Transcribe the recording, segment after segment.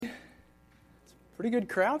Pretty good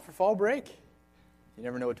crowd for fall break. You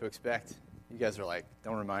never know what to expect. You guys are like,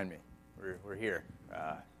 don't remind me. We're here.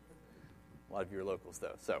 A lot of you are locals,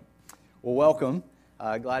 though. So, well, welcome.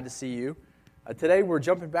 Glad to see you. Today, we're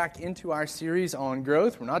jumping back into our series on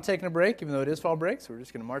growth. We're not taking a break, even though it is fall break, so we're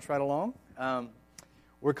just going to march right along.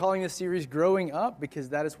 We're calling this series Growing Up because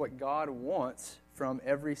that is what God wants from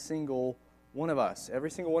every single one of us,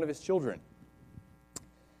 every single one of His children.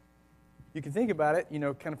 You can think about it,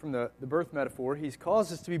 kind of from the birth metaphor. He's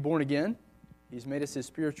caused us to be born again. He's made us His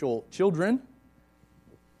spiritual children.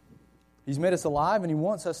 He's made us alive, and He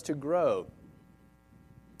wants us to grow.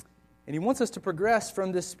 And He wants us to progress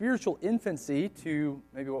from this spiritual infancy to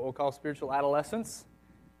maybe what we'll call spiritual adolescence.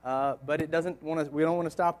 But we don't want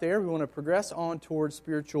to stop there. We want to progress on towards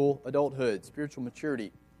spiritual adulthood, spiritual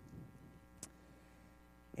maturity.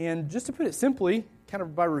 And just to put it simply, kind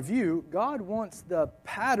of by review, God wants the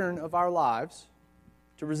pattern of our lives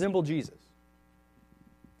to resemble Jesus.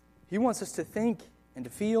 He wants us to think and to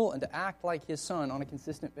feel and to act like His Son on a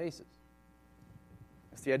consistent basis.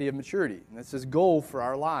 That's the idea of maturity, and that's His goal for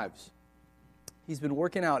our lives. He's been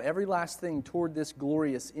working out every last thing toward this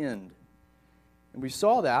glorious end. And we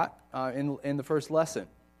saw that in the first lesson.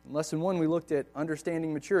 In lesson 1, we looked at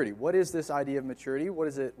understanding maturity. What is this idea of maturity? What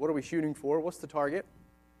is it? What are we shooting for? What's the target?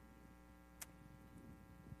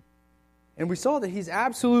 And we saw that He's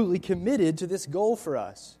absolutely committed to this goal for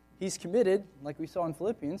us. He's committed, like we saw in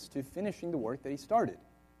Philippians, to finishing the work that He started.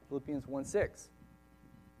 Philippians 1:6.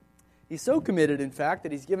 He's so committed, in fact,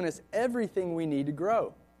 that He's given us everything we need to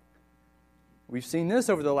grow. We've seen this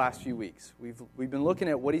over the last few weeks. We've been looking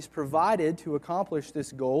at what He's provided to accomplish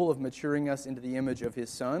this goal of maturing us into the image of His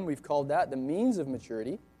Son. We've called that the means of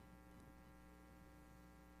maturity.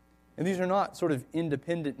 And these are not sort of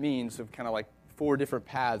independent means of kind of like 4 different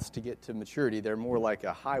paths to get to maturity. They're more like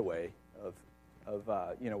a highway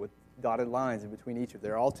with dotted lines in between each of them.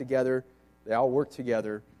 They're all together. They all work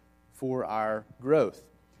together for our growth.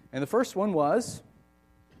 And the first one was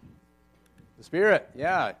the Spirit.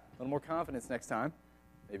 Yeah, a little more confidence next time.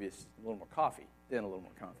 Maybe it's a little more coffee, then a little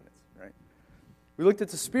more confidence, right? We looked at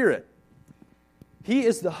the Spirit. He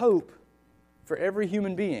is the hope for every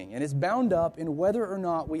human being, and it's bound up in whether or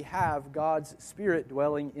not we have God's Spirit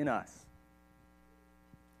dwelling in us.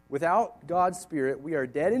 Without God's Spirit, we are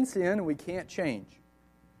dead in sin and we can't change.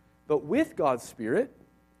 But with God's Spirit,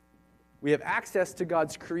 we have access to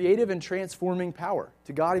God's creative and transforming power,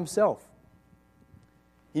 to God Himself.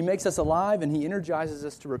 He makes us alive and He energizes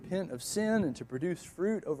us to repent of sin and to produce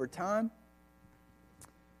fruit over time.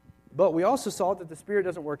 But we also saw that the Spirit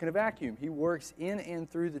doesn't work in a vacuum. He works in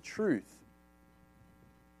and through the truth.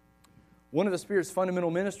 One of the Spirit's fundamental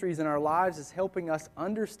ministries in our lives is helping us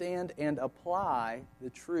understand and apply the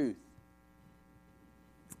truth.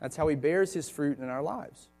 That's how He bears His fruit in our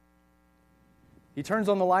lives. He turns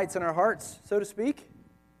on the lights in our hearts, so to speak.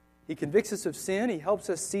 He convicts us of sin. He helps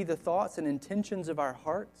us see the thoughts and intentions of our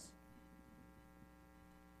hearts.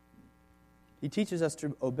 He teaches us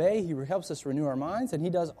to obey. He helps us renew our minds. And He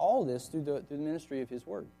does all this through the ministry of His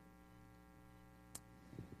Word.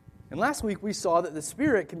 And last week we saw that the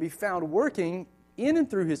Spirit can be found working in and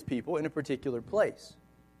through His people in a particular place,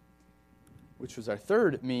 which was our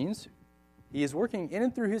third means. He is working in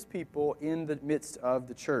and through His people in the midst of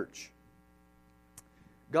the church.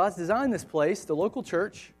 God's designed this place, the local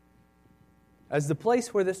church, as the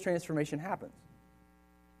place where this transformation happens.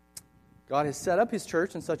 God has set up His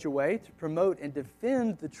church in such a way to promote and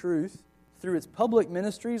defend the truth through its public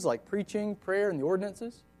ministries like preaching, prayer, and the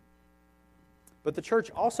ordinances. But the church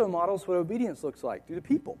also models what obedience looks like through the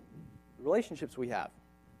people, the relationships we have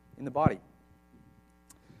in the body.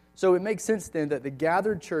 So it makes sense then that the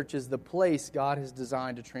gathered church is the place God has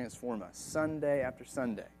designed to transform us, Sunday after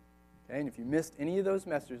Sunday. Okay? And if you missed any of those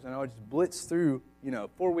messages, and I would just blitz through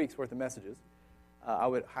 4 weeks worth of messages, I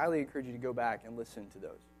would highly encourage you to go back and listen to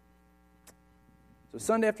those. So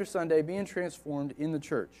Sunday after Sunday, being transformed in the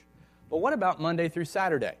church. But what about Monday through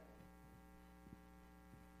Saturday?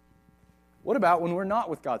 What about when we're not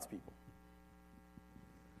with God's people?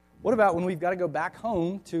 What about when we've got to go back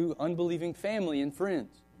home to unbelieving family and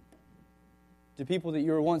friends? To people that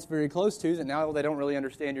you were once very close to that now they don't really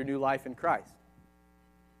understand your new life in Christ.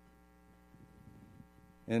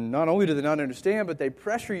 And not only do they not understand, but they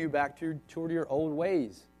pressure you back toward your old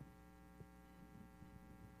ways.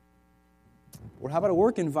 Or how about a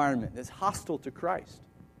work environment that's hostile to Christ?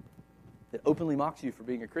 That openly mocks you for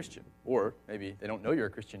being a Christian. Or maybe they don't know you're a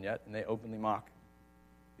Christian yet, and they openly mock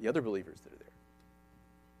the other believers that are there.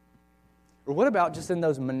 Or what about just in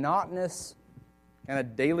those monotonous kind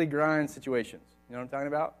of daily grind situations? You know what I'm talking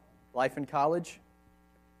about? Life in college.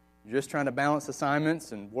 You're just trying to balance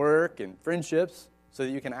assignments and work and friendships. so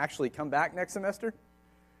that you can actually come back next semester?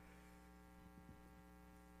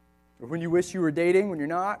 Or when you wish you were dating when you're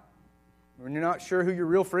not? When you're not sure who your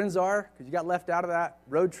real friends are because you got left out of that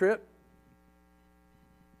road trip?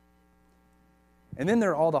 And then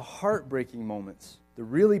there are all the heartbreaking moments, the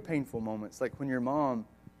really painful moments, like when your mom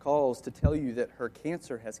calls to tell you that her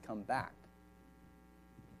cancer has come back.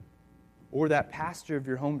 Or that pastor of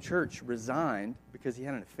your home church resigned because he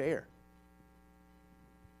had an affair.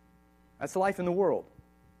 That's life in the world.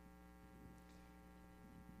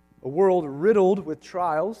 A world riddled with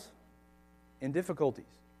trials and difficulties.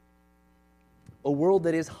 A world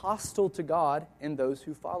that is hostile to God and those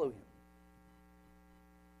who follow Him.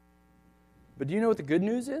 But do you know what the good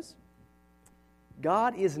news is?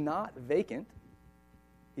 God is not vacant.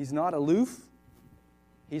 He's not aloof.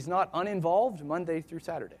 He's not uninvolved Monday through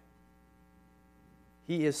Saturday.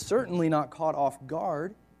 He is certainly not caught off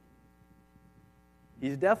guard.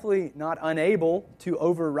 He's definitely not unable to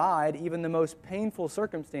override even the most painful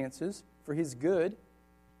circumstances for His good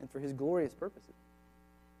and for His glorious purposes.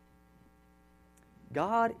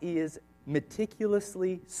 God is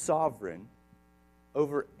meticulously sovereign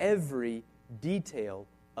over every detail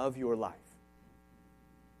of your life.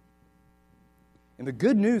 And the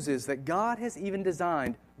good news is that God has even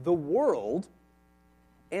designed the world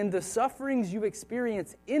and the sufferings you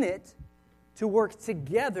experience in it to work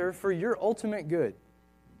together for your ultimate good,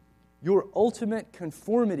 your ultimate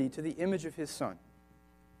conformity to the image of His Son.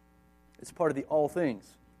 It's part of the all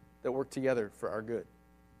things that work together for our good.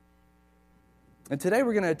 And today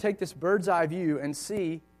we're going to take this bird's eye view and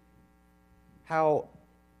see how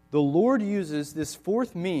the Lord uses this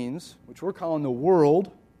fourth means, which we're calling the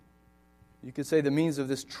world. You could say the means of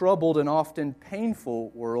this troubled and often painful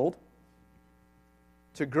world,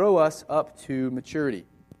 to grow us up to maturity.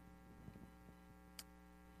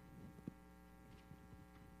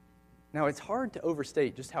 Now, it's hard to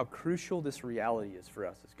overstate just how crucial this reality is for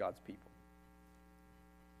us as God's people.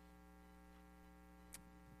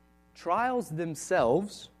 Trials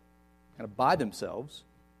themselves, kind of by themselves,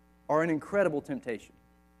 are an incredible temptation,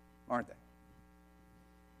 aren't they?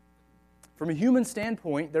 From a human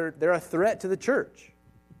standpoint, they're a threat to the church.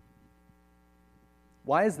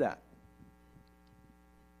 Why is that?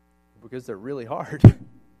 Because they're really hard.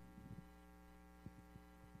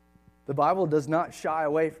 The Bible does not shy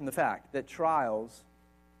away from the fact that trials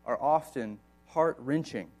are often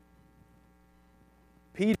heart-wrenching.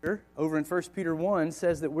 Peter, over in 1 Peter 1,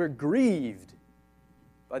 says that we're grieved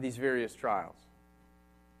by these various trials.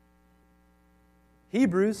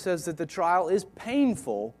 Hebrews says that the trial is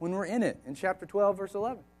painful when we're in it, in chapter 12, verse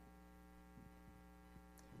 11.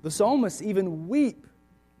 The psalmists even weep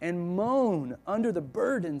and moan under the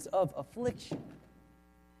burdens of affliction.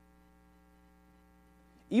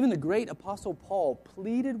 Even the great apostle Paul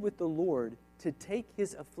pleaded with the Lord to take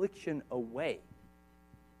his affliction away,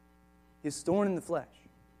 his thorn in the flesh.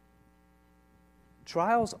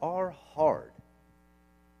 Trials are hard.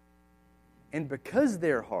 And because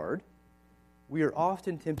they're hard, we are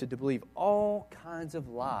often tempted to believe all kinds of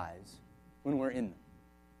lies when we're in them.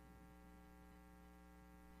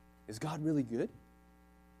 Is God really good?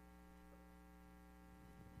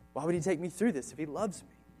 Why would He take me through this if He loves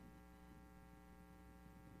me?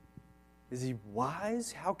 Is He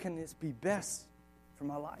wise? How can this be best for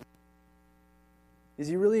my life? Is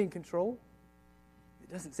He really in control? It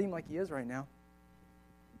doesn't seem like He is right now.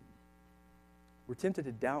 We're tempted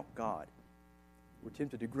to doubt God. We're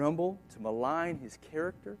tempted to grumble, to malign His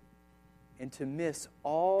character, and to miss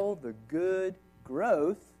all the good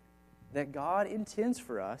growth that God intends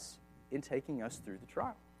for us in taking us through the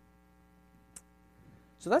trial.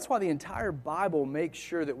 So that's why the entire Bible makes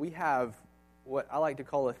sure that we have what I like to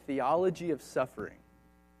call a theology of suffering.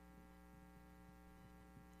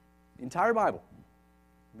 The entire Bible,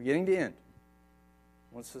 beginning to end,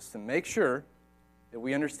 wants us to make sure that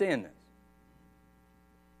we understand this.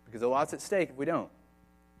 Because there's lots at stake if we don't.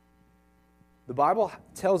 The Bible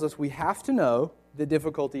tells us we have to know that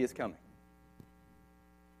difficulty is coming.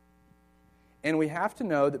 And we have to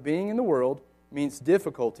know that being in the world means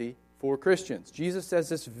difficulty for Christians. Jesus says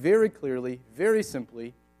this very clearly, very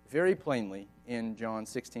simply, very plainly in John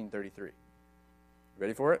 16:33.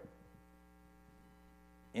 Ready for it?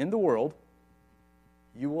 In the world,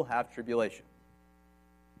 you will have tribulation.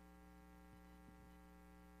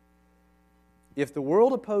 If the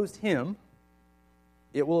world opposed Him,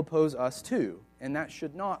 it will oppose us too, and that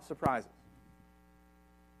should not surprise us.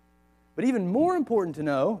 But even more important to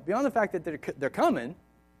know, beyond the fact that they're coming,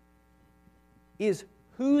 is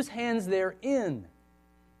whose hands they're in.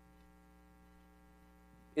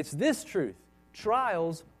 It's this truth.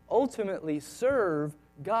 Trials ultimately serve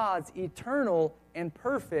God's eternal and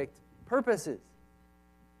perfect purposes.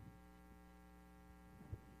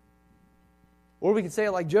 Or we could say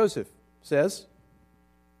it like Joseph says.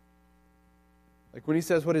 Like when he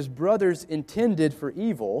says what his brothers intended for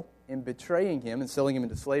evil in betraying him and selling him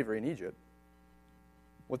into slavery in Egypt.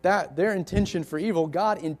 Their intention for evil,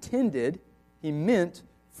 God intended, He meant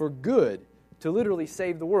for good, to literally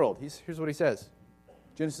save the world. Here's what He says.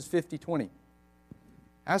 Genesis 50:20.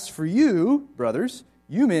 As for you, brothers,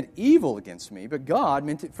 you meant evil against me, but God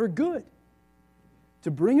meant it for good,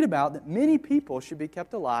 to bring it about that many people should be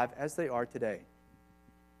kept alive as they are today.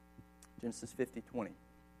 Genesis 50:20.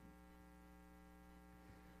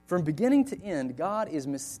 From beginning to end, God is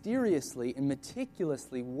mysteriously and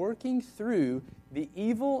meticulously working through the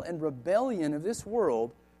evil and rebellion of this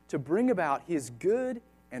world to bring about His good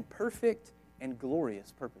and perfect and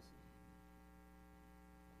glorious purposes.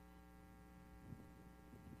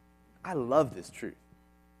 I love this truth.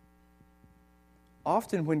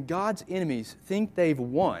 Often when God's enemies think they've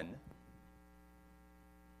won,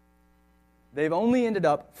 they've only ended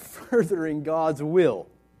up furthering God's will,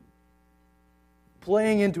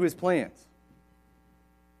 playing into His plans.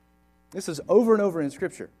 This is over and over in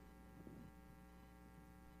Scripture.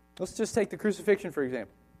 Let's just take the crucifixion, for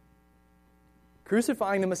example.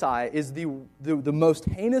 Crucifying the Messiah is the most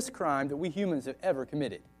heinous crime that we humans have ever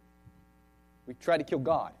committed. We tried to kill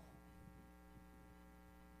God.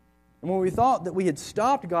 And when we thought that we had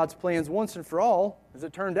stopped God's plans once and for all, as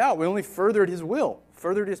it turned out, we only furthered His will,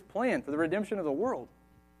 furthered His plan for the redemption of the world.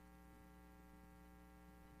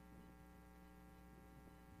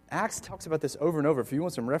 Acts talks about this over and over. If you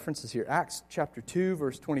want some references here, Acts chapter 2,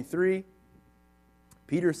 verse 23.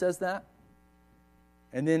 Peter says that.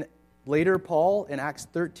 And then later, Paul in Acts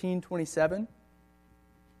 13:27.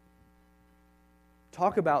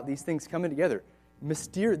 Talk about these things coming together.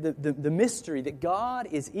 The mystery that God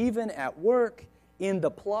is even at work in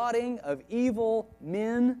the plotting of evil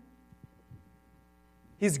men.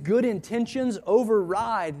 His good intentions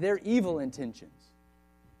override their evil intentions.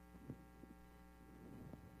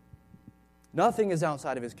 Nothing is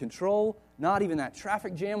outside of His control, not even that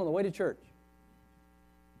traffic jam on the way to church.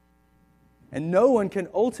 And no one can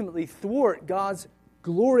ultimately thwart God's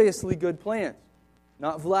gloriously good plans.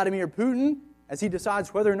 Not Vladimir Putin, as he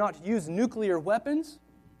decides whether or not to use nuclear weapons,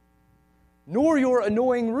 nor your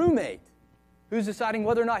annoying roommate, who's deciding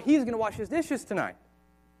whether or not he's going to wash his dishes tonight.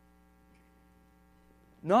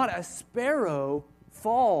 Not a sparrow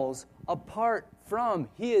falls apart from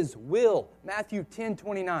His will. Matthew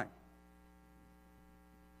 10:29.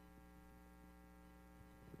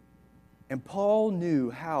 And Paul knew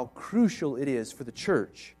how crucial it is for the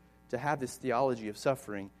church to have this theology of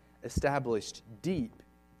suffering established deep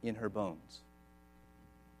in her bones.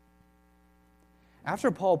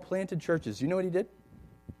 After Paul planted churches, you know what he did?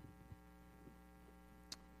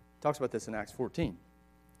 He talks about this in Acts 14.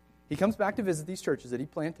 He comes back to visit these churches that he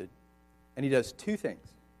planted, and he does two things.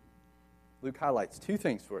 Luke highlights two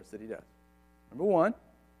things for us that he does. Number one,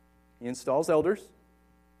 he installs elders.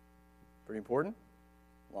 Pretty important.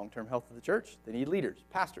 Long-term health of the church. They need leaders,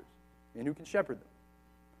 pastors, men who can shepherd them.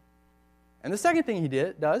 And the second thing he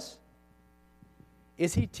does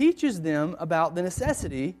is he teaches them about the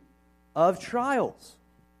necessity of trials.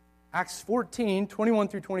 Acts 14:21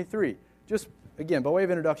 through 23. Just, again, by way of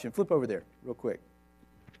introduction, flip over there real quick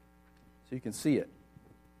so you can see it.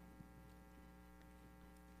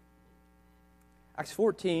 Acts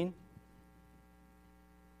 14.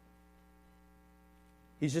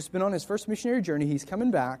 He's just been on his first missionary journey. He's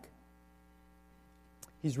coming back.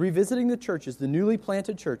 He's revisiting the churches, the newly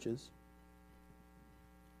planted churches.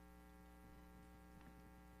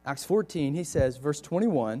 Acts 14, he says, verse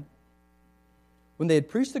 21, when they had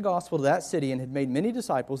preached the gospel to that city and had made many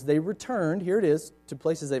disciples, they returned, here it is, to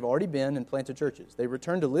places they've already been and planted churches. They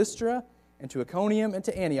returned to Lystra and to Iconium and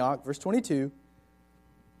to Antioch, verse 22,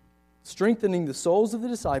 strengthening the souls of the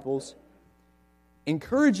disciples,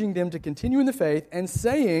 encouraging them to continue in the faith, and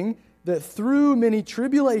saying that through many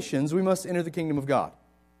tribulations we must enter the kingdom of God.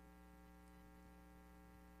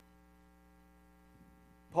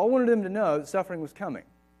 Paul wanted them to know that suffering was coming,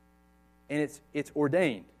 and it's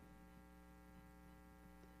ordained.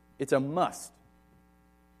 It's a must.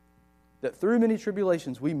 That through many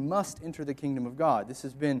tribulations we must enter the kingdom of God. This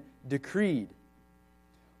has been decreed.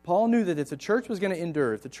 Paul knew that if the church was going to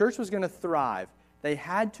endure, if the church was going to thrive, they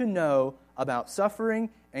had to know about suffering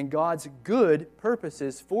and God's good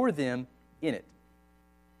purposes for them in it.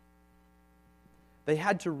 They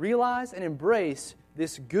had to realize and embrace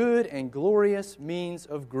this good and glorious means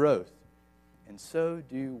of growth. And so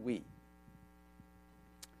do we.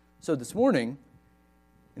 So this morning,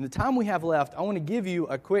 in In the time we have left, I want to give you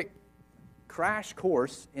a quick crash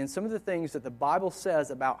course in some of the things that the Bible says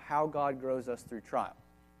about how God grows us through trial.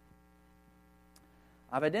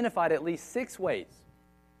 I've identified at least 6 ways,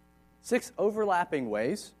 6 overlapping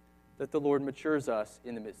ways that the Lord matures us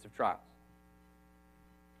in the midst of trials.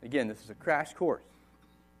 Again, this is a crash course.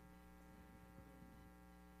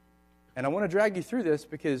 And I want to drag you through this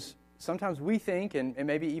because sometimes we think, and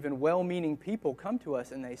maybe even well-meaning people come to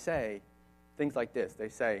us and they say things like this. They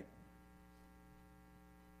say,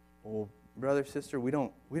 well, brother, sister, we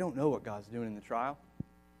don't know what God's doing in the trial,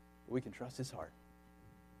 but we can trust His heart.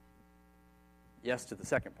 Yes to the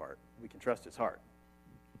second part. We can trust His heart.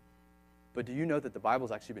 But do you know that the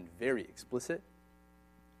Bible's actually been very explicit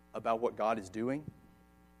about what God is doing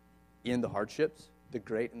in the hardships, the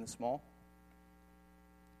great and the small?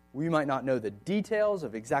 We might not know the details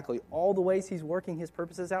of exactly all the ways He's working His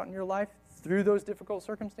purposes out in your life through those difficult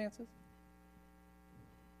circumstances.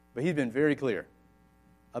 But He's been very clear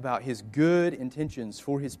about His good intentions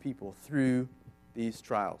for His people through these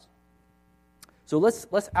trials. So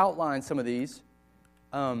let's outline some of these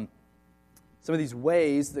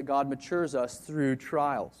ways that God matures us through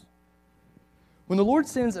trials. When the Lord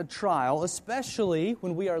sends a trial, especially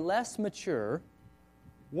when we are less mature,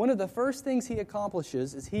 one of the first things He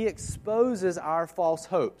accomplishes is He exposes our false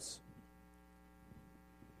hopes.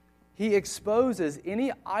 He exposes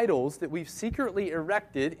any idols that we've secretly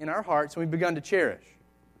erected in our hearts and we've begun to cherish.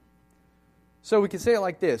 So we can say it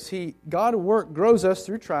like this. God grows us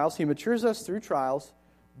through trials. He matures us through trials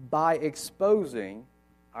by exposing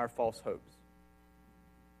our false hopes.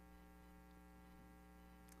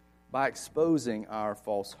 By exposing our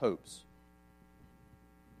false hopes.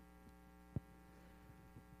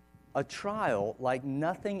 A trial, like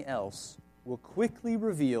nothing else, will quickly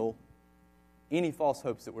reveal any false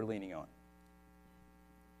hopes that we're leaning on.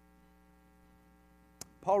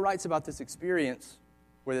 Paul writes about this experience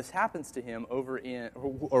where this happens to him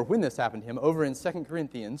when this happened to him over in 2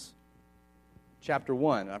 Corinthians chapter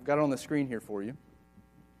 1. I've got it on the screen here for you.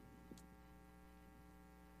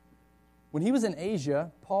 When he was in Asia,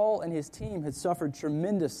 Paul and his team had suffered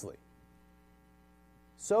tremendously.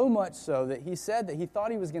 So much so that he said that he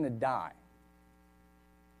thought he was going to die.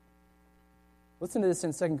 Listen to this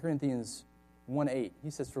in 2 Corinthians 1:8.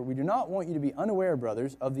 He says, "For we do not want you to be unaware,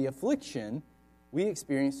 brothers, of the affliction we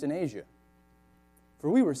experienced in Asia. For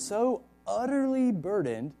we were so utterly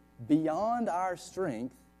burdened beyond our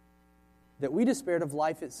strength that we despaired of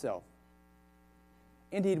life itself.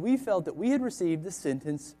 Indeed, we felt that we had received the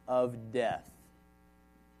sentence of death."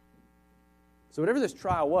 So whatever this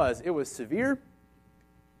trial was, it was severe,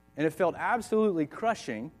 and it felt absolutely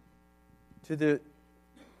crushing to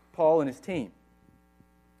Paul and his team.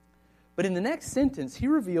 But in the next sentence, he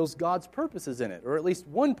reveals God's purposes in it, or at least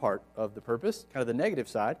one part of the purpose, kind of the negative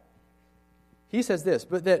side. He says this,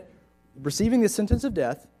 but that receiving the sentence of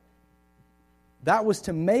death, that was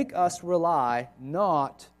to make us rely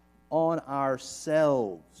not on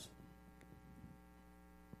ourselves.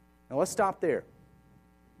 Now let's stop there.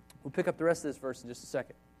 We'll pick up the rest of this verse in just a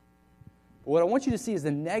second. But what I want you to see is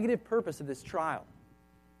the negative purpose of this trial.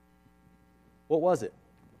 What was it?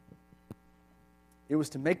 It was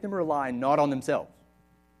to make them rely not on themselves.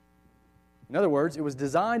 In other words, it was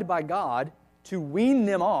designed by God to wean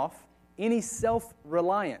them off any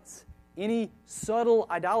self-reliance, any subtle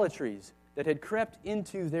idolatries that had crept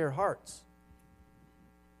into their hearts.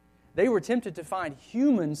 They were tempted to find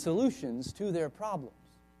human solutions to their problems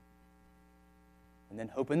and then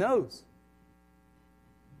hope in those,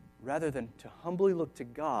 rather than to humbly look to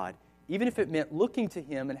God, even if it meant looking to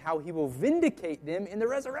Him and how He will vindicate them in the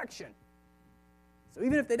resurrection. So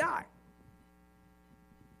even if they die.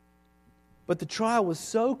 But the trial was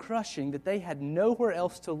so crushing that they had nowhere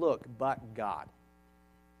else to look but God.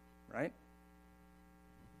 Right?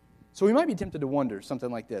 So we might be tempted to wonder something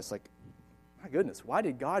like this, like, my goodness, why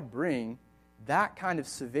did God bring that kind of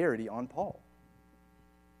severity on Paul?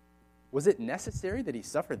 Was it necessary that he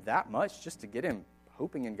suffered that much just to get him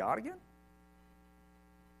hoping in God again?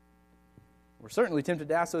 We're certainly tempted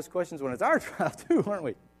to ask those questions when it's our trial too, aren't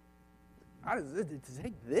we? How does it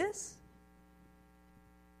take this?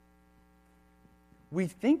 We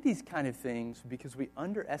think these kind of things because we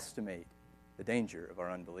underestimate the danger of our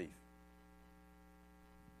unbelief.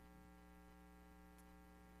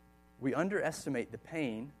 We underestimate the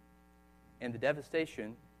pain and the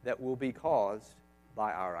devastation that will be caused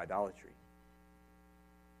by our idolatry.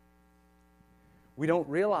 We don't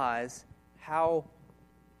realize how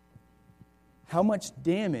much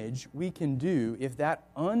damage we can do if that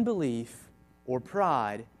unbelief or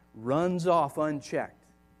pride runs off unchecked.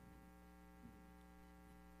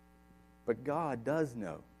 But God does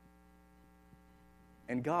know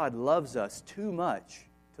And God loves us too much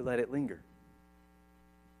to let it linger.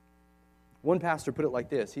 One pastor put it like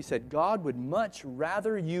this. He said, God would much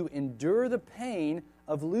rather you endure the pain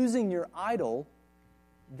of losing your idol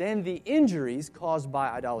than the injuries caused by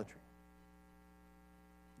idolatry.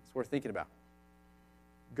 It's worth thinking about.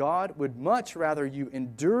 God would much rather you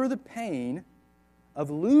endure the pain of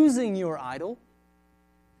losing your idol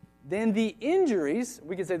than the injuries,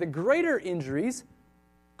 we could say the greater injuries,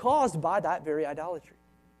 caused by that very idolatry.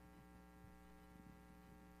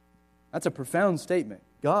 That's a profound statement.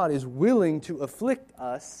 God is willing to afflict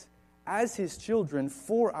us as His children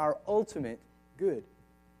for our ultimate good,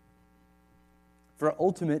 for our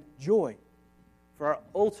ultimate joy, for our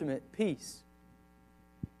ultimate peace.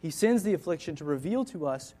 He sends the affliction to reveal to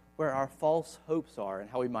us where our false hopes are and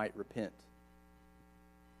how we might repent.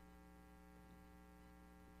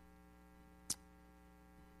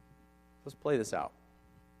 Let's play this out.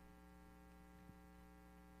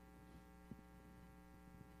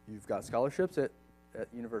 You've got scholarships at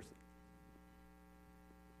university.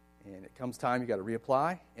 And it comes time, you got to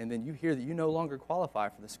reapply, and then you hear that you no longer qualify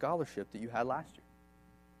for the scholarship that you had last year.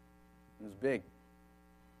 It was big.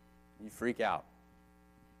 You freak out.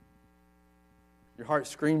 Your heart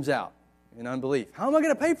screams out in unbelief. How am I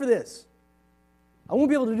going to pay for this? I won't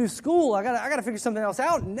be able to do school. I got to figure something else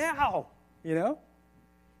out now, you know?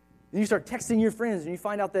 Then you start texting your friends, and you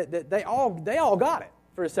find out that they all got it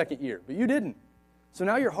for a second year, but you didn't. So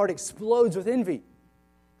now your heart explodes with envy.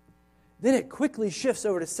 Then it quickly shifts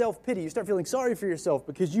over to self-pity. You start feeling sorry for yourself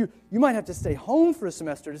because you might have to stay home for a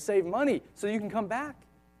semester to save money so you can come back.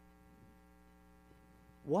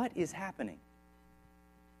 What is happening?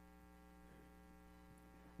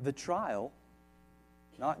 The trial,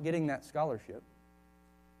 not getting that scholarship,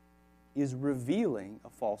 is revealing a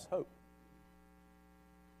false hope.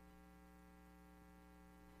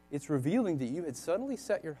 It's revealing that you had suddenly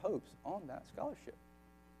set your hopes on that scholarship.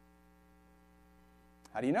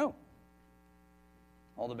 How do you know?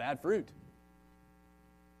 All the bad fruit.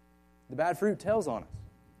 The bad fruit tells on us.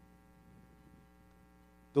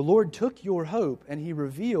 The Lord took your hope and He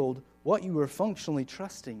revealed what you were functionally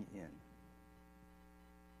trusting in.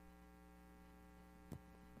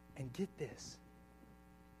 And get this,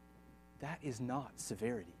 that is not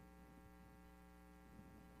severity.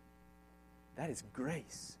 That is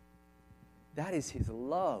grace. That is His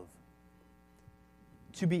love.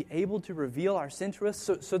 To be able to reveal our sin to us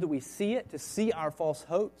so that we see it, to see our false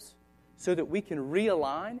hopes, so that we can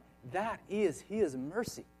realign, that is His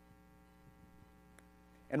mercy.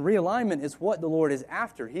 And realignment is what the Lord is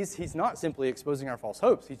after. He's not simply exposing our false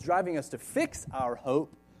hopes. He's driving us to fix our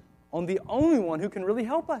hope on the only one who can really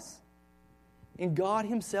help us, in God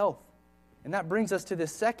Himself. And that brings us to the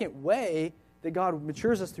second way that God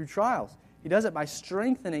matures us through trials. He does it by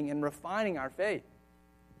strengthening and refining our faith.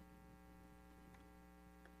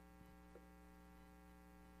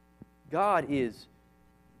 God is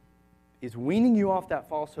weaning you off that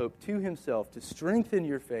false hope to Himself to strengthen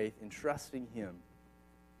your faith in trusting Him.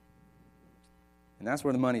 And that's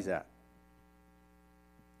where the money's at.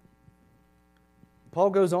 Paul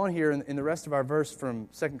goes on here in the rest of our verse from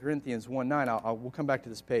 2 Corinthians 1:9. We'll come back to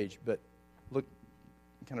this page, but look,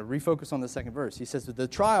 kind of refocus on the second verse. He says that the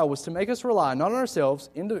trial was to make us rely not on ourselves,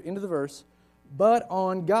 into the verse, but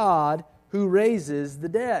on God who raises the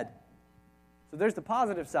dead. So there's the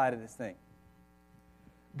positive side of this thing.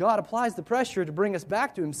 God applies the pressure to bring us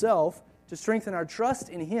back to Himself, to strengthen our trust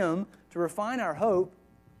in Him, to refine our hope.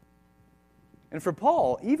 And for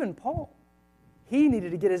Paul, even Paul, he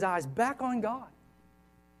needed to get his eyes back on God.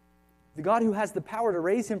 The God who has the power to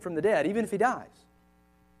raise him from the dead, even if he dies.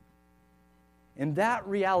 And that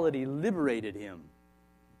reality liberated him.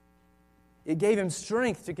 It gave him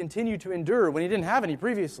strength to continue to endure when he didn't have any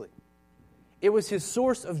previously. It was his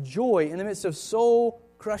source of joy in the midst of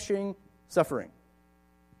soul-crushing suffering.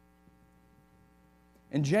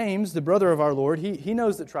 And James, the brother of our Lord, he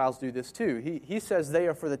knows that trials do this too. He says they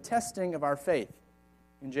are for the testing of our faith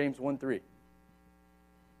in James 1:3.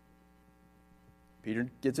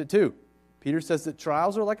 Peter gets it too. Peter says that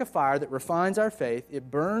trials are like a fire that refines our faith.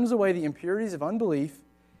 It burns away the impurities of unbelief.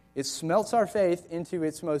 It smelts our faith into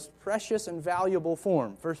its most precious and valuable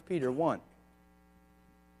form. 1 Peter 1.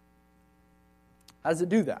 How does it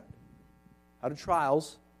do that? How do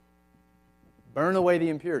trials burn away the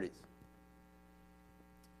impurities?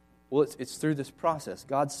 Well, it's through this process.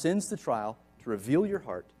 God sends the trial to reveal your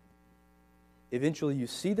heart. Eventually, you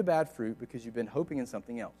see the bad fruit because you've been hoping in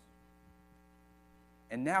something else.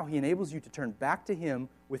 And now He enables you to turn back to Him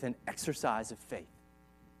with an exercise of faith.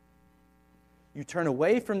 You turn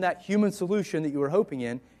away from that human solution that you were hoping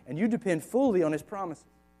in, and you depend fully on His promises.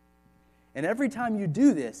 And every time you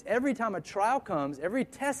do this, every time a trial comes, every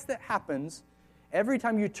test that happens, every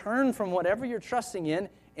time you turn from whatever you're trusting in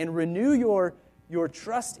and renew your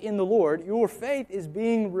trust in the Lord, your faith is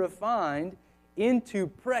being refined into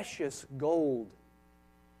precious gold.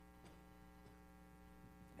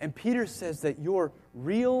 And Peter says that your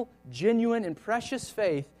real, genuine, and precious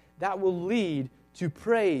faith, that will lead to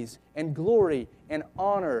praise and glory and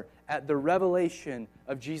honor at the revelation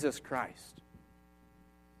of Jesus Christ.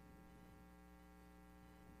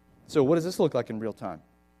 So what does this look like in real time?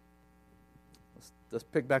 Let's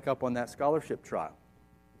pick back up on that scholarship trial.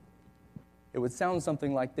 It would sound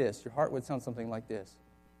something like this. Your heart would sound something like this.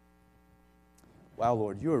 Wow,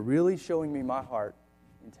 Lord, you are really showing me my heart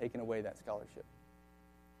in taking away that scholarship.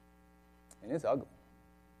 And it's ugly.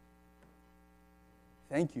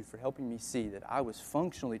 Thank you for helping me see that I was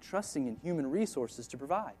functionally trusting in human resources to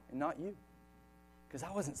provide and not you. Because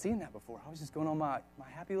I wasn't seeing that before. I was just going on my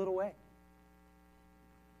happy little way.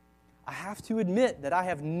 I have to admit that I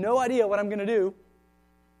have no idea what I'm going to do.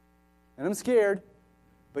 And I'm scared.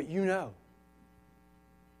 But you know.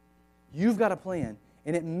 You've got a plan.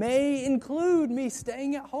 And it may include me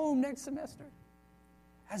staying at home next semester.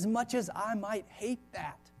 As much as I might hate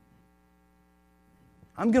that.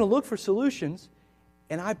 I'm going to look for solutions.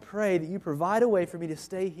 And I pray that you provide a way for me to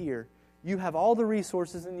stay here. You have all the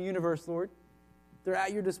resources in the universe, Lord. They're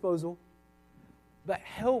at your disposal. But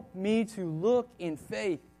help me to look in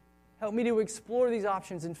faith. Help me to explore these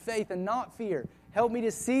options in faith and not fear. Help me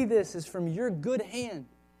to see this as from your good hand.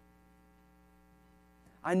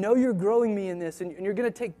 I know you're growing me in this, and you're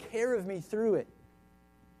going to take care of me through it.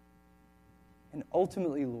 And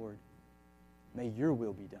ultimately, Lord, may your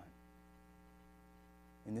will be done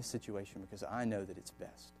in this situation, because I know that it's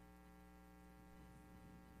best.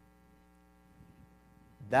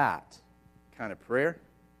 That kind of prayer,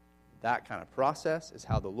 that kind of process is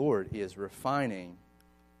how the Lord is refining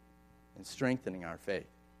and strengthening our faith.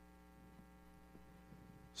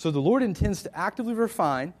 So the Lord intends to actively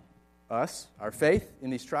refine us, our faith,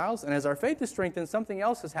 in these trials. And as our faith is strengthened, something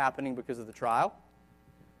else is happening because of the trial.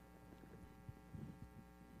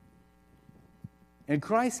 And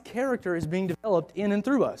Christ's character is being developed in and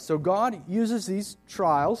through us. So God uses these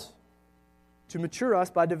trials to mature us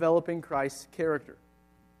by developing Christ's character.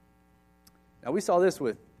 Now, we saw this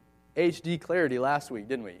with HD clarity last week,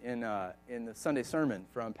 didn't we? In the Sunday sermon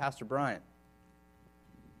from Pastor Brian.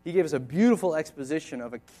 He gave us a beautiful exposition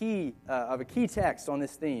of a key text on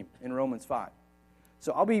this theme in Romans 5.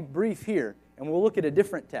 So I'll be brief here, and we'll look at a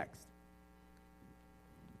different text.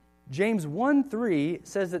 James 1:3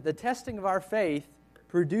 says that the testing of our faith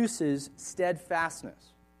produces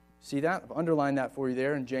steadfastness. See that? I've underlined that for you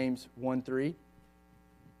there in James 1:3.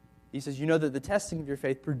 He says, you know that the testing of your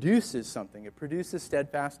faith produces something. It produces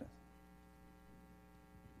steadfastness.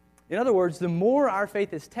 In other words, the more our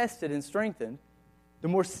faith is tested and strengthened, the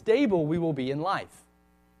more stable we will be in life.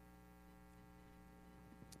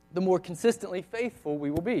 The more consistently faithful we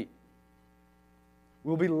will be.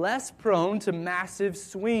 We'll be less prone to massive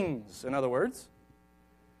swings, in other words.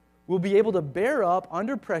 We'll be able to bear up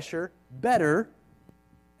under pressure better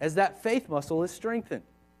as that faith muscle is strengthened.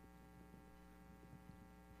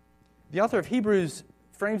 The author of Hebrews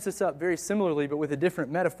frames this up very similarly, but with a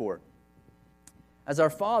different metaphor. As our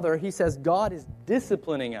Father, he says God is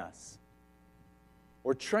disciplining us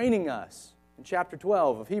or training us in chapter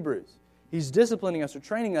 12 of Hebrews. He's disciplining us or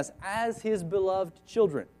training us as his beloved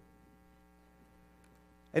children.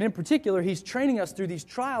 And in particular, he's training us through these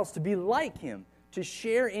trials to be like him, to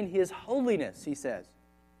share in his holiness, he says.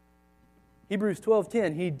 Hebrews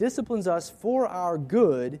 12:10, he disciplines us for our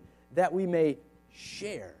good that we may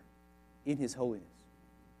share in his holiness.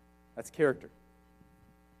 That's character.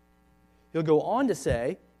 He'll go on to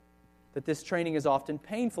say that this training is often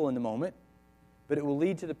painful in the moment, but it will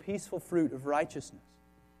lead to the peaceful fruit of righteousness.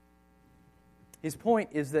 His point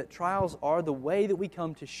is that trials are the way that we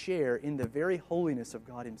come to share in the very holiness of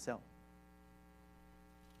God himself.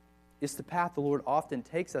 It's the path the Lord often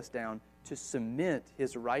takes us down to cement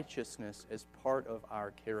his righteousness as part of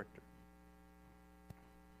our character.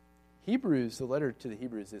 Hebrews, the letter to the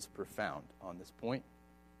Hebrews, is profound on this point,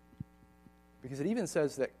 because it even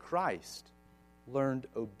says that Christ learned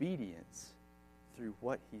obedience through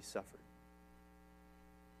what he suffered.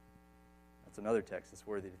 That's another text that's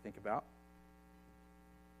worthy to think about.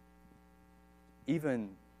 Even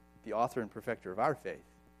the author and perfecter of our faith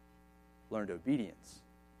learned obedience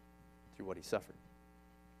through what he suffered.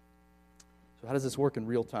 So how does this work in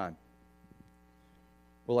real time?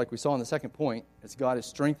 Well, like we saw in the second point, as God is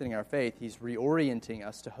strengthening our faith, he's reorienting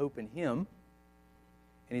us to hope in him,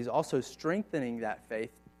 and he's also strengthening that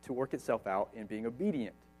faith to work itself out in being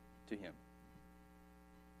obedient to him.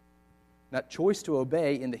 That choice to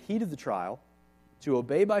obey in the heat of the trial, to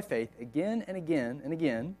obey by faith again and again and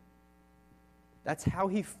again, that's how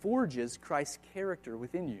he forges Christ's character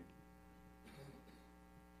within you.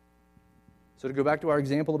 So to go back to our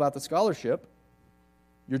example about the scholarship,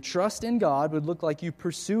 your trust in God would look like you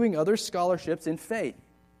pursuing other scholarships in faith,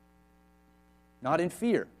 not in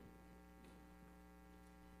fear.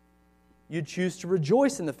 You'd choose to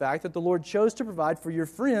rejoice in the fact that the Lord chose to provide for your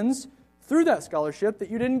friends through that scholarship that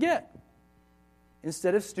you didn't get,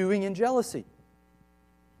 instead of stewing in jealousy.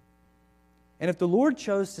 And if the Lord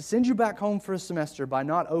chose to send you back home for a semester by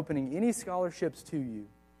not opening any scholarships to you,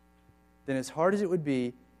 then as hard as it would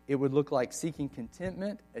be, it would look like seeking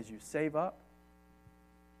contentment as you save up.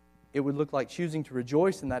 It would look like choosing to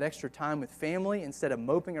rejoice in that extra time with family instead of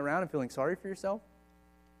moping around and feeling sorry for yourself.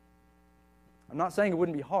 I'm not saying it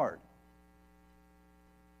wouldn't be hard.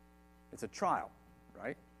 It's a trial,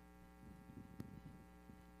 right?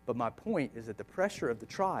 But my point is that the pressure of the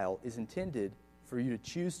trial is intended for you to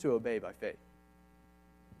choose to obey by faith.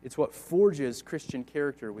 It's what forges Christian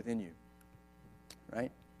character within you,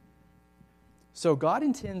 right? So God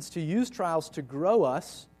intends to use trials to grow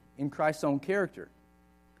us in Christ's own character.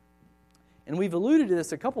 And we've alluded to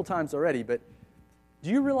this a couple times already, but do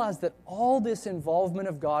you realize that all this involvement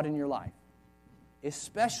of God in your life,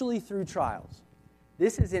 especially through trials,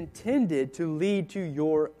 this is intended to lead to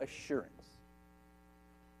your assurance?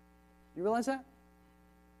 You realize that?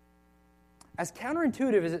 As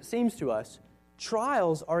counterintuitive as it seems to us,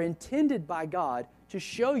 trials are intended by God to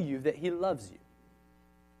show you that He loves you.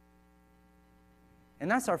 And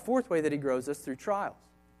that's our fourth way that He grows us through trials.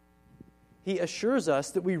 He assures us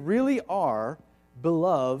that we really are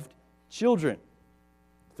beloved children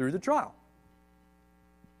through the trial.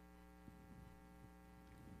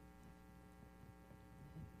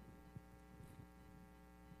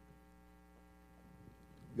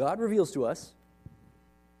 God reveals to us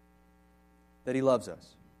that He loves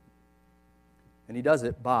us. And He does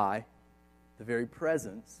it by the very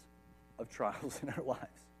presence of trials in our lives.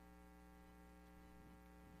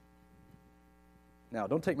 Now,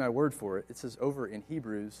 don't take my word for it. It says over in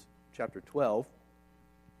Hebrews chapter 12.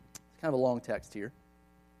 It's kind of a long text here,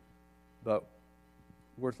 but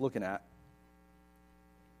worth looking at.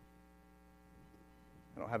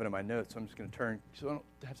 I don't have it in my notes, so I'm just going to turn, so I don't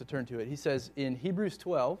have to turn to it. He says in Hebrews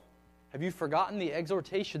 12, "Have you forgotten the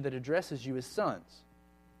exhortation that addresses you as sons?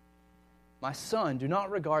 My son, do not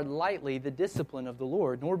regard lightly the discipline of the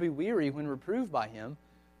Lord, nor be weary when reproved by Him.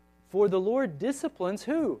 For the Lord disciplines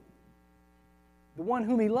who? The one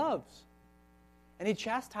whom He loves. And He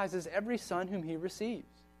chastises every son whom He receives."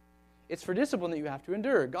 It's for discipline that you have to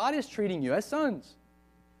endure. God is treating you as sons.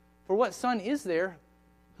 For what son is there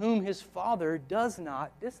whom his father does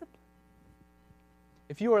not discipline?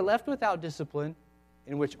 If you are left without discipline,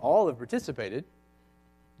 in which all have participated,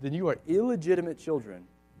 then you are illegitimate children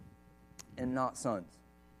and not sons.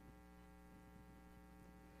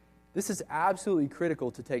 This is absolutely critical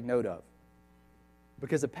to take note of,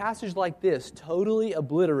 because a passage like this totally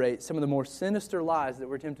obliterates some of the more sinister lies that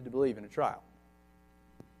we're tempted to believe in a trial.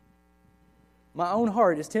 My own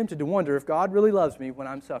heart is tempted to wonder if God really loves me when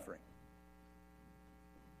I'm suffering.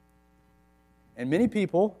 And many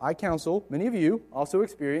people, I counsel, many of you also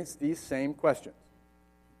experience these same questions.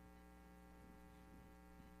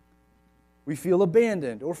 We feel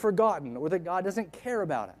abandoned or forgotten, or that God doesn't care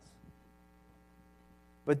about us.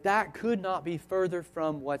 But that could not be further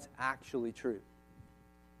from what's actually true.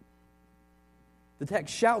 The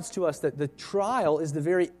text shouts to us that the trial is the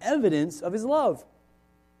very evidence of His love.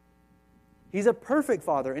 He's a perfect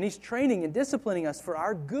Father, and He's training and disciplining us for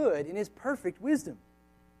our good in His perfect wisdom.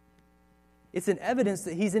 It's an evidence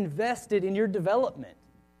that He's invested in your development,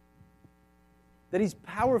 that He's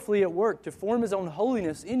powerfully at work to form His own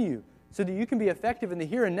holiness in you so that you can be effective in the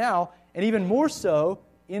here and now, and even more so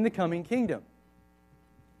in the coming kingdom.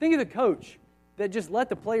 Think of the coach that just let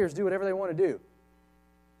the players do whatever they want to do,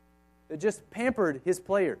 that just pampered his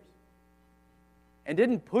players and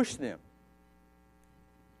didn't push them.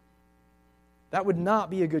 That would not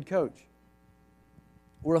be a good coach.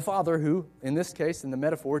 Or a father who, in this case, in the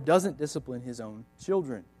metaphor, doesn't discipline his own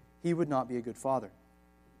children. He would not be a good father.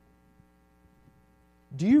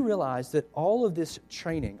 Do you realize that all of this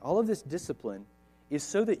training, all of this discipline, is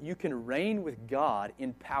so that you can reign with God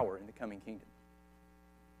in power in the coming kingdom?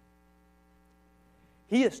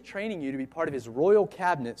 He is training you to be part of His royal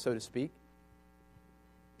cabinet, so to speak,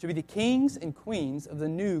 to be the kings and queens of the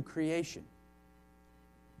new creation.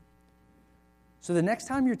 So the next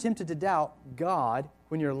time you're tempted to doubt God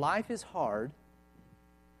when your life is hard,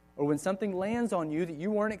 or when something lands on you that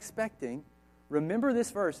you weren't expecting, remember this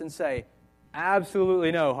verse and say,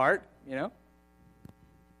 absolutely no, heart,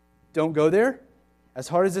 Don't go there. As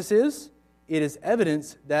hard as this is, it is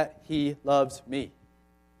evidence that He loves me.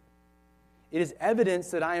 It is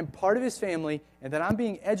evidence that I am part of His family and that I'm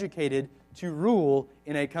being educated to rule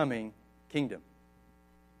in a coming kingdom.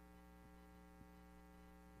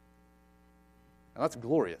 Now that's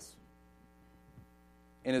glorious.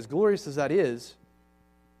 And as glorious as that is,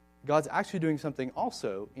 God's actually doing something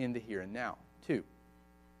also in the here and now, too.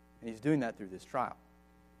 And He's doing that through this trial.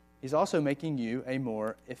 He's also making you a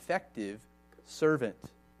more effective servant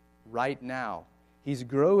right now. He's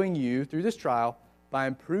growing you through this trial by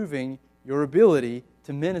improving your ability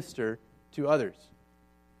to minister to others.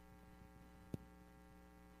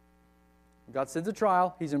 When God sends a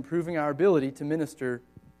trial, He's improving our ability to minister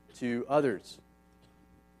to others.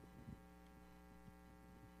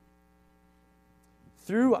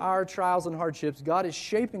 Through our trials and hardships, God is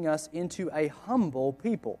shaping us into a humble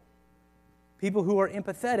people. People who are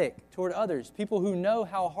empathetic toward others. People who know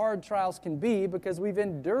how hard trials can be because we've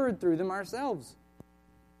endured through them ourselves.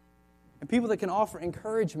 And people that can offer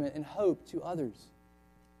encouragement and hope to others.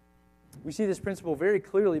 We see this principle very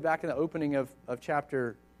clearly back in the opening of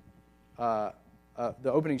chapter, the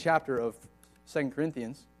opening chapter of 2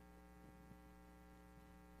 Corinthians.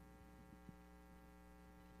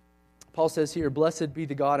 Paul says here, "Blessed be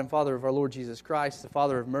the God and Father of our Lord Jesus Christ, the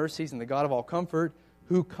Father of mercies and the God of all comfort,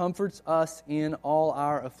 who comforts us in all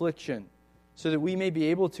our affliction, so that we may be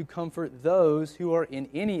able to comfort those who are in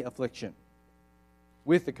any affliction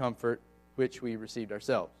with the comfort which we received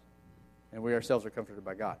ourselves." And we ourselves are comforted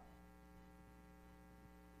by God.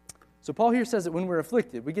 So Paul here says that when we're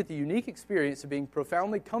afflicted, we get the unique experience of being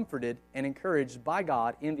profoundly comforted and encouraged by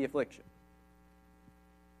God in the affliction.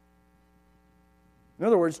 In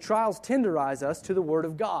other words, trials tenderize us to the Word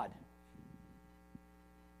of God.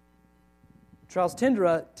 Trials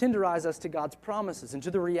tenderize us to God's promises and to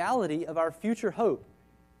the reality of our future hope.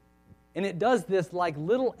 And it does this like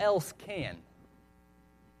little else can.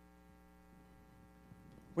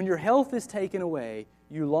 When your health is taken away,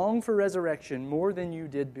 you long for resurrection more than you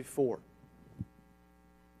did before.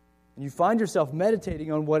 And you find yourself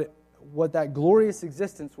meditating on what that glorious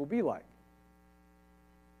existence will be like.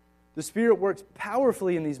 The Spirit works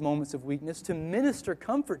powerfully in these moments of weakness to minister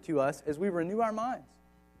comfort to us as we renew our minds,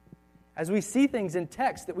 as we see things in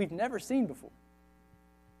text that we've never seen before.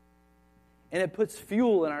 And it puts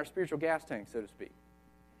fuel in our spiritual gas tank, so to speak.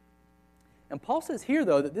 And Paul says here,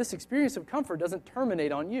 though, that this experience of comfort doesn't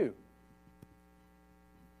terminate on you.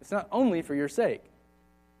 It's not only for your sake.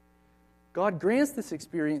 God grants this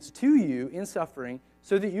experience to you in suffering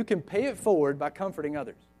so that you can pay it forward by comforting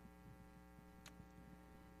others.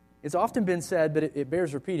 It's often been said, but it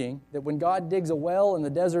bears repeating, that when God digs a well in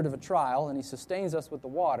the desert of a trial and He sustains us with the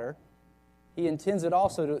water, He intends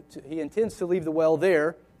to leave the well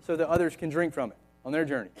there so that others can drink from it on their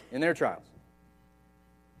journey, in their trials.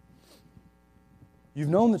 You've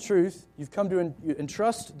known the truth. You've come to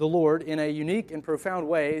entrust the Lord in a unique and profound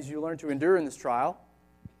way as you learn to endure in this trial.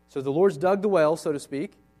 So the Lord's dug the well, so to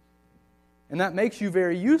speak, and that makes you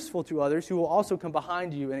very useful to others who will also come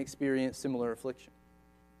behind you and experience similar affliction.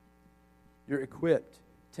 You're equipped,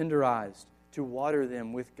 tenderized, to water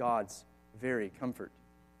them with God's very comfort.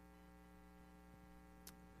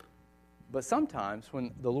 But sometimes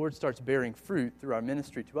when the Lord starts bearing fruit through our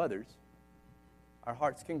ministry to others, our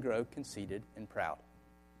hearts can grow conceited and proud.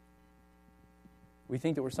 We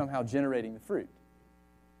think that we're somehow generating the fruit.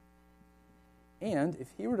 And if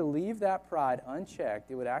He were to leave that pride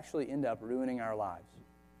unchecked, it would actually end up ruining our lives.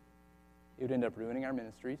 It would end up ruining our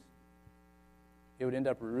ministries. It would end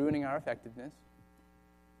up ruining our effectiveness.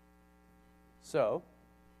 So,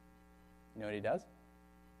 you know what He does?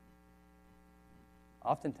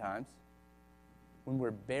 Oftentimes, when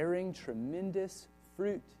we're bearing tremendous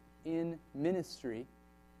fruit in ministry,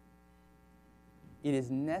 it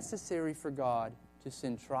is necessary for God to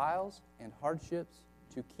send trials and hardships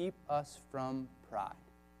to keep us from pride.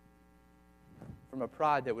 From a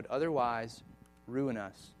pride that would otherwise ruin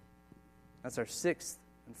us. That's our sixth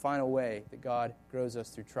and final way that God grows us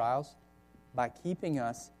through trials, by keeping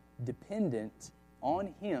us dependent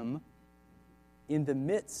on Him in the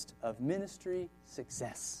midst of ministry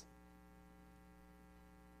success.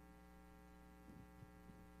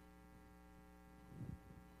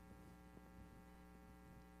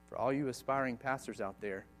 For all you aspiring pastors out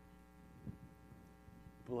there,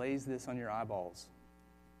 blaze this on your eyeballs.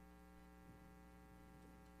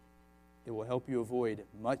 It will help you avoid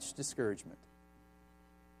much discouragement.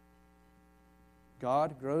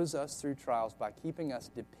 God grows us through trials by keeping us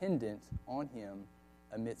dependent on Him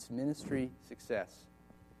amidst ministry success.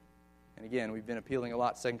 And again, we've been appealing a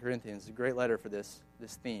lot to 2 Corinthians. It's a great letter for this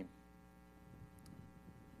theme.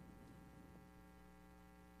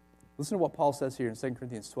 Listen to what Paul says here in 2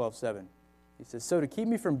 Corinthians 12:7. He says, "So to keep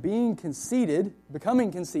me from becoming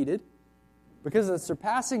conceited, because of the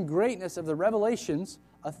surpassing greatness of the revelations,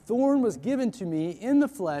 a thorn was given to me in the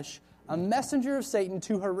flesh, a messenger of Satan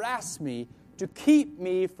to harass me, to keep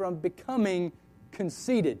me from becoming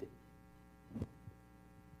conceited." And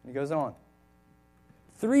he goes on.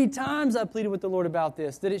 "3 times I pleaded with the Lord about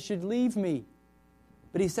this, that it should leave me.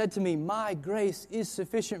 But he said to me, 'My grace is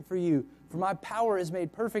sufficient for you, for my power is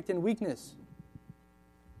made perfect in weakness.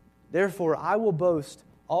 Therefore I will boast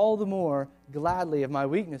all the more gladly of my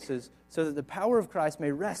weaknesses, so that the power of Christ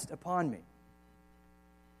may rest upon me.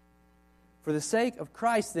 For the sake of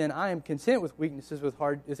Christ, then, I am content with weaknesses,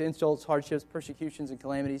 with insults, hardships, persecutions, and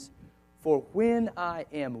calamities. For when I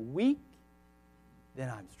am weak, then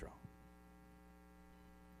I'm strong."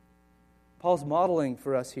 Paul's modeling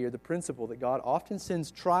for us here the principle that God often sends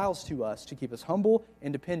trials to us to keep us humble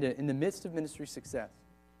and dependent in the midst of ministry success.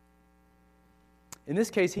 In this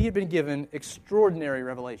case, he had been given extraordinary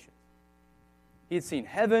revelation. He had seen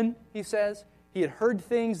heaven, he says. He had heard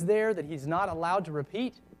things there that he's not allowed to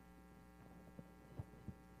repeat.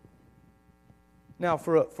 Now,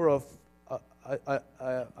 for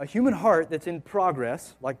a human heart that's in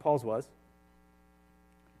progress, like Paul's was,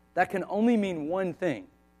 that can only mean one thing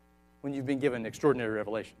when you've been given extraordinary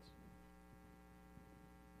revelations.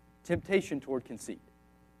 Temptation toward conceit,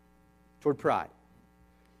 toward pride.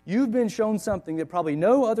 You've been shown something that probably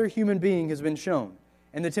no other human being has been shown,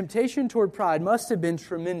 and the temptation toward pride must have been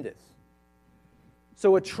tremendous.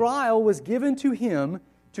 So a trial was given to him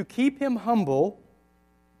to keep him humble,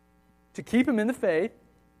 to keep him in the faith,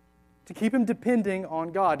 to keep him depending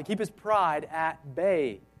on God, to keep his pride at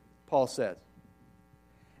bay, Paul says.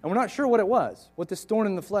 And we're not sure what it was, what this thorn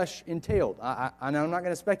in the flesh entailed. I'm not going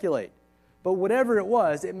to speculate. But whatever it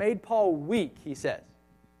was, it made Paul weak, he says.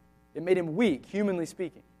 It made him weak, humanly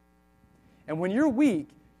speaking. And when you're weak,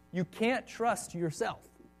 you can't trust yourself.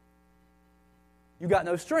 You got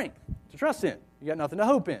no strength to trust in. You got nothing to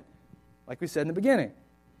hope in, like we said in the beginning.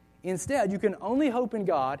 Instead, you can only hope in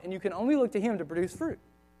God, and you can only look to Him to produce fruit.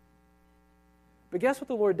 But guess what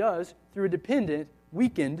the Lord does through a dependent,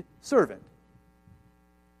 weakened servant?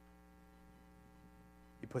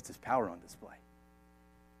 He puts His power on display.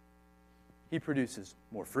 He produces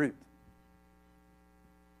more fruit.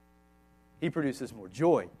 He produces more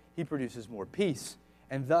joy. He produces more peace.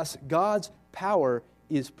 And thus, God's power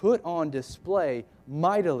is put on display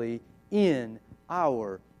mightily in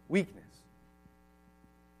our weakness.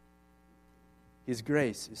 His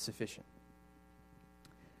grace is sufficient.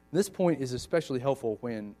 This point is especially helpful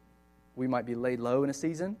when we might be laid low in a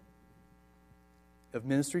season of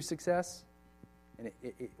ministry success, and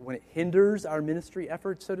when it hinders our ministry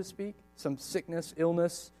efforts, so to speak, some sickness,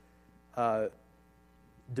 illness,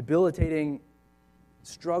 debilitating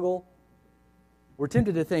struggle. We're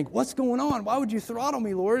tempted to think, what's going on? Why would you throttle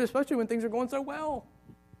me, Lord, especially when things are going so well?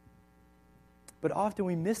 But often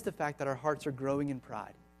we miss the fact that our hearts are growing in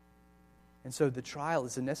pride. And so the trial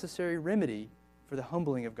is a necessary remedy for the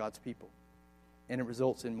humbling of God's people. And it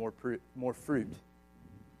results in more fruit,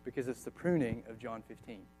 because it's the pruning of John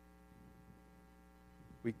 15.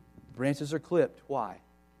 Branches are clipped. Why?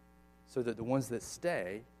 So that the ones that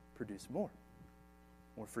stay produce more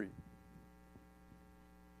fruit.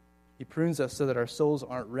 He prunes us so that our souls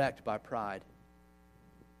aren't wrecked by pride,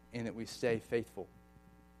 and that we stay faithful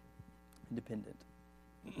and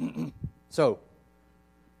dependent. So,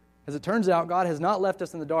 as it turns out, God has not left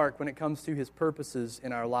us in the dark when it comes to His purposes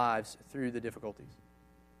in our lives through the difficulties.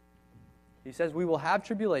 He says we will have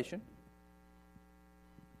tribulation,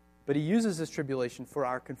 but He uses this tribulation for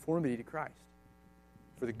our conformity to Christ,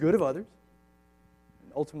 for the good of others,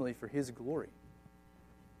 and ultimately for His glory.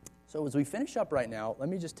 So as we finish up right now, let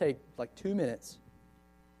me just take like 2 minutes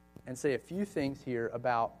and say a few things here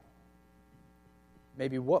about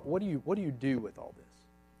maybe what do you do with all this?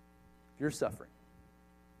 If you're suffering,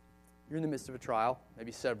 you're in the midst of a trial,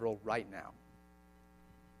 maybe several right now.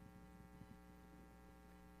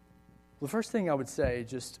 Well, the first thing I would say,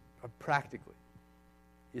 just practically,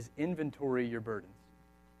 is inventory your burdens.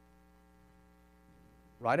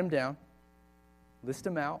 Write them down, list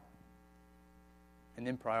them out, and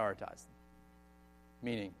then prioritize them.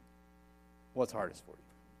 Meaning, what's hardest for you?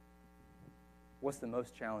 What's the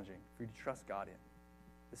most challenging for you to trust God in?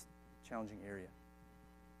 This challenging area.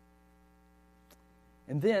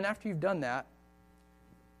 And then, after you've done that,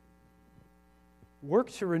 work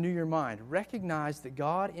to renew your mind. Recognize that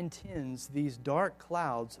God intends these dark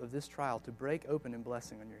clouds of this trial to break open in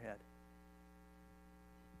blessing on your head.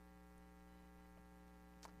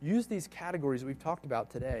 use these categories we've talked about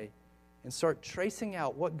today and start tracing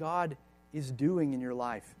out what God is doing in your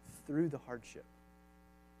life through the hardship.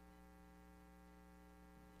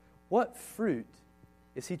 What fruit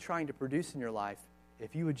is He trying to produce in your life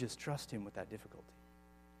if you would just trust Him with that difficulty?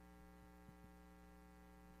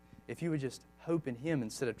 If you would just hope in Him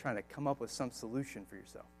instead of trying to come up with some solution for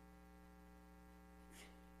yourself?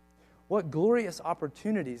 What glorious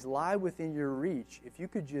opportunities lie within your reach if you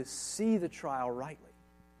could just see the trial rightly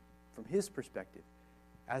from His perspective,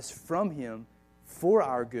 as from Him for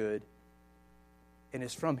our good, and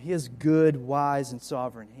as from His good, wise, and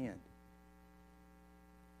sovereign hand.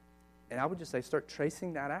 And I would just say, start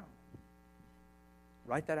tracing that out.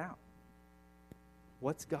 Write that out.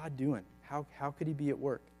 What's God doing? How could He be at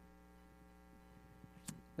work?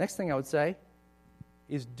 Next thing I would say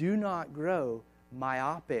is do not grow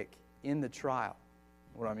myopic in the trial.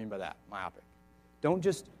 What do I mean by that? Myopic. Don't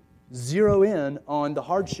just zero in on the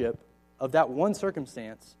hardship of that one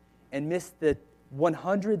circumstance and miss the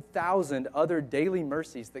 100,000 other daily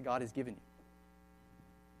mercies that God has given you.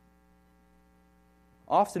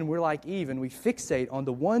 Often we're like Eve and we fixate on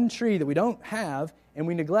the one tree that we don't have and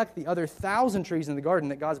we neglect the other 1,000 trees in the garden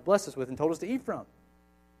that God's blessed us with and told us to eat from.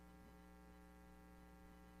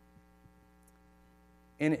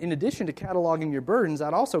 And in addition to cataloging your burdens,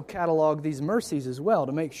 I'd also catalog these mercies as well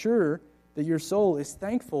to make sure that your soul is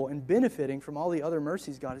thankful and benefiting from all the other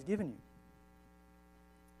mercies God has given you.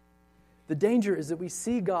 The danger is that we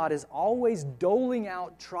see God as always doling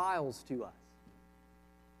out trials to us,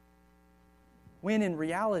 when in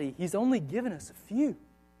reality, He's only given us a few.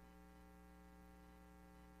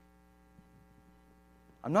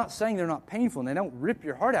 I'm not saying they're not painful and they don't rip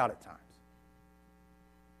your heart out at times.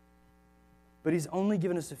 But He's only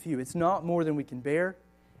given us a few. It's not more than we can bear,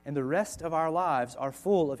 and the rest of our lives are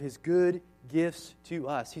full of His good gifts to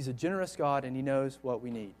us. He's a generous God, and He knows what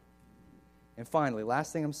we need. And finally,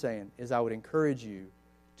 last thing I'm saying is I would encourage you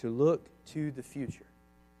to look to the future,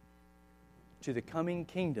 to the coming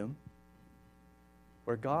kingdom,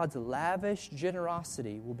 where God's lavish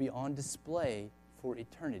generosity will be on display for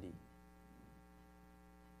eternity,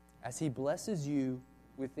 as He blesses you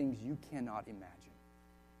with things you cannot imagine.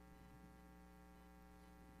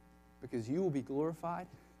 Because you will be glorified.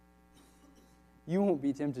 You won't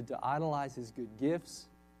be tempted to idolize His good gifts.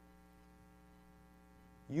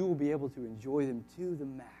 You will be able to enjoy them to the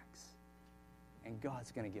max. And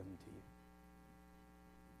God's going to give them to you.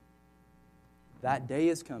 That day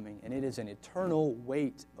is coming, and it is an eternal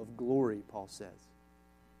weight of glory, Paul says.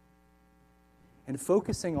 And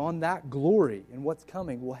focusing on that glory and what's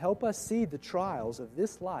coming will help us see the trials of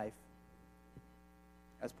this life,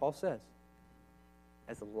 as Paul says,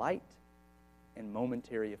 as light and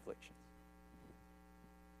momentary afflictions.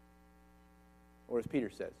 Or as Peter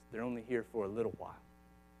says, they're only here for a little while.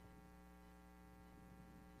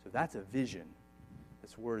 So that's a vision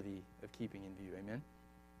that's worthy of keeping in view. Amen?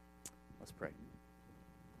 Let's pray.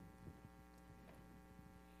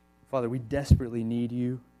 Father, we desperately need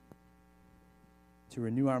You to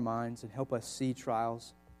renew our minds and help us see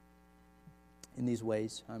trials in these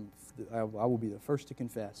ways. I will be the first to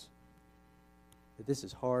confess that this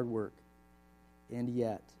is hard work, and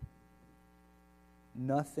yet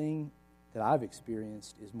nothing that I've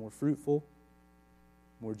experienced is more fruitful,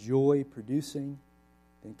 more joy-producing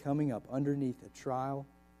than coming up underneath a trial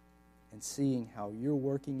and seeing how You're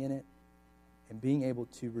working in it and being able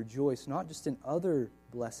to rejoice not just in other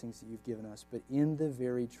blessings that You've given us, but in the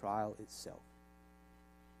very trial itself,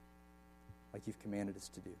 like You've commanded us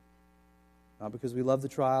to do. Not because we love the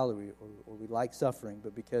trial or we like suffering,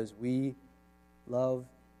 but because we love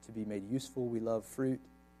to be made useful, we love fruit,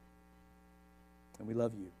 and we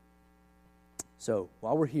love You. So,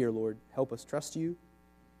 while we're here, Lord, help us trust You.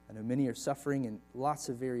 I know many are suffering in lots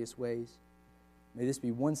of various ways. May this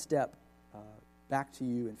be one step back to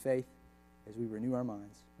You in faith as we renew our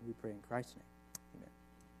minds. And we pray in Christ's name.